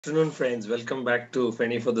Afternoon, friends. Welcome back to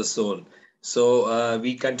Fenny for the Soul. So,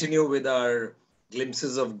 we continue with our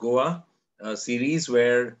Glimpses of Goa series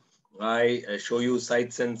where I show you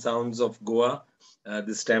sights and sounds of Goa,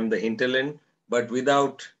 this time the hinterland, but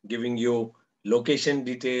without giving you location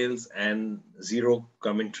details and zero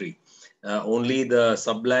commentary. Only the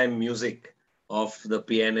sublime music of the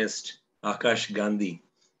pianist Akash Gandhi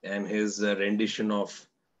and his rendition of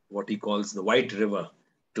what he calls the White River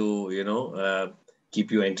to, keep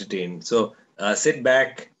you entertained. So sit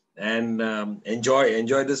back and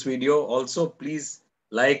enjoy this video. Also, please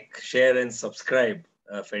like, share, and subscribe.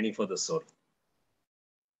 Fenny for the Soul.